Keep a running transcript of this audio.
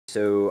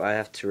So I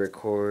have to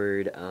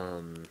record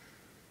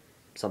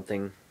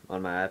something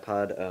on my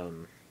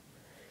iPod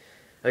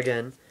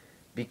again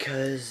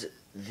because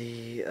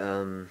the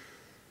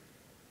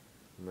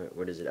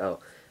what is it? Oh,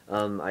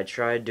 I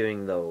tried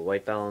doing the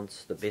white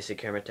balance, the basic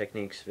camera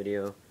techniques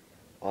video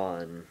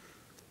on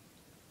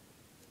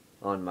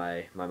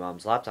my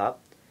mom's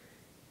laptop,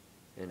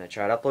 and I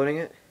tried uploading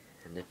it,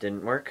 and it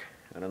didn't work.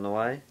 I don't know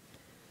why.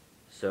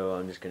 So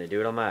I'm just gonna do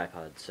it on my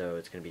iPod. So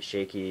it's gonna be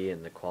shaky,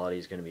 and the quality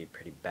is gonna be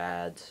pretty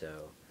bad.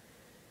 So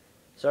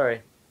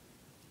sorry,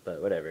 but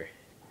whatever.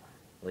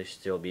 At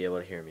least you'll be able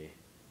to hear me.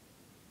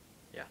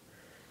 Yeah.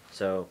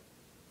 So,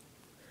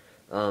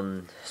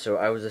 so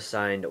I was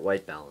assigned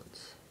white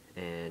balance,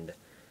 and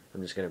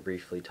I'm just going to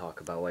briefly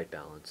talk about white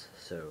balance.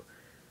 So,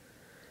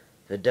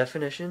 the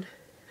definition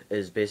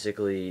is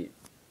basically,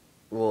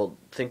 well,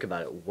 think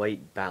about it,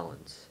 white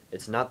balance.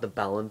 It's not the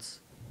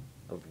balance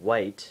of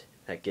white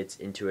that gets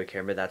into a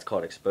camera, that's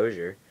called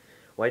exposure.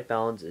 White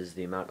balance is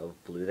the amount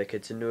of blue that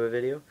gets into a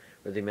video,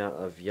 or the amount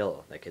of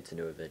yellow that gets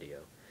into a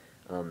video,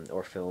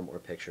 or film, or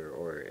picture,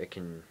 or it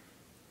can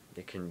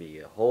be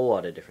a whole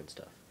lot of different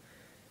stuff.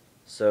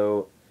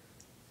 So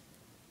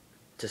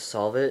to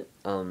solve it,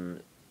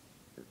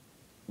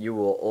 you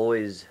will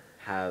always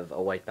have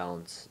a white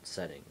balance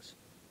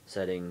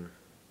setting,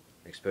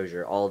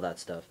 exposure, all of that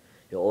stuff.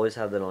 You'll always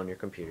have that on your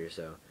computer,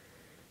 so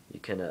you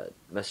can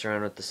mess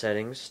around with the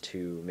settings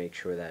to make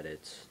sure that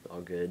it's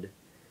all good.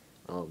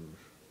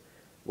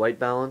 White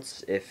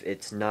balance, if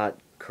it's not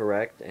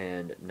correct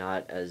and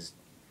not as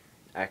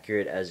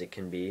accurate as it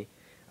can be,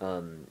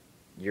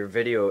 your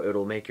video,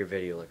 it'll make your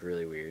video look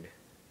really weird.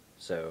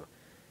 So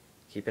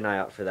keep an eye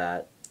out for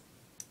that.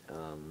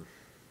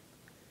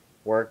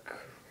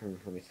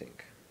 Let me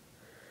think.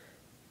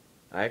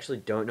 I actually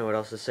don't know what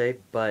else to say,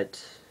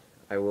 but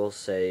I will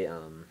say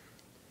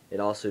it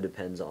also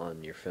depends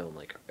on your film.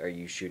 Like, are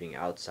you shooting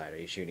outside? Are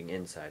you shooting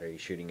inside? Are you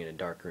shooting in a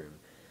dark room?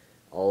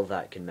 All of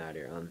that can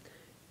matter.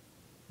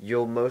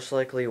 You'll most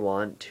likely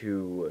want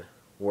to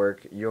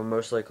You'll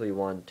most likely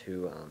want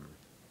to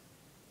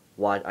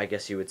watch. I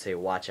guess you would say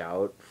watch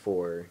out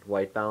for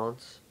white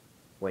balance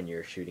when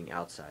you're shooting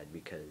outside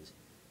because,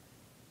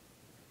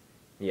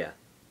 yeah,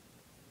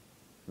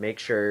 make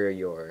sure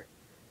you're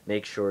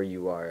make sure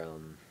you are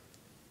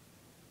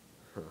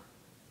huh.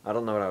 I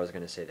don't know what I was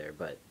gonna say there,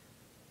 but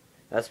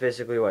that's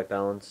basically white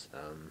balance.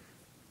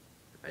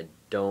 I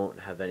don't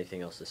have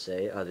anything else to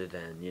say other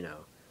than,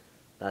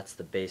 that's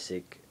the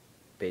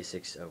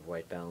basics of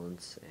white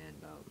balance,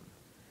 and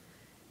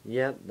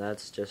yeah,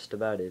 that's just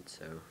about it.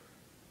 So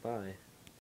bye.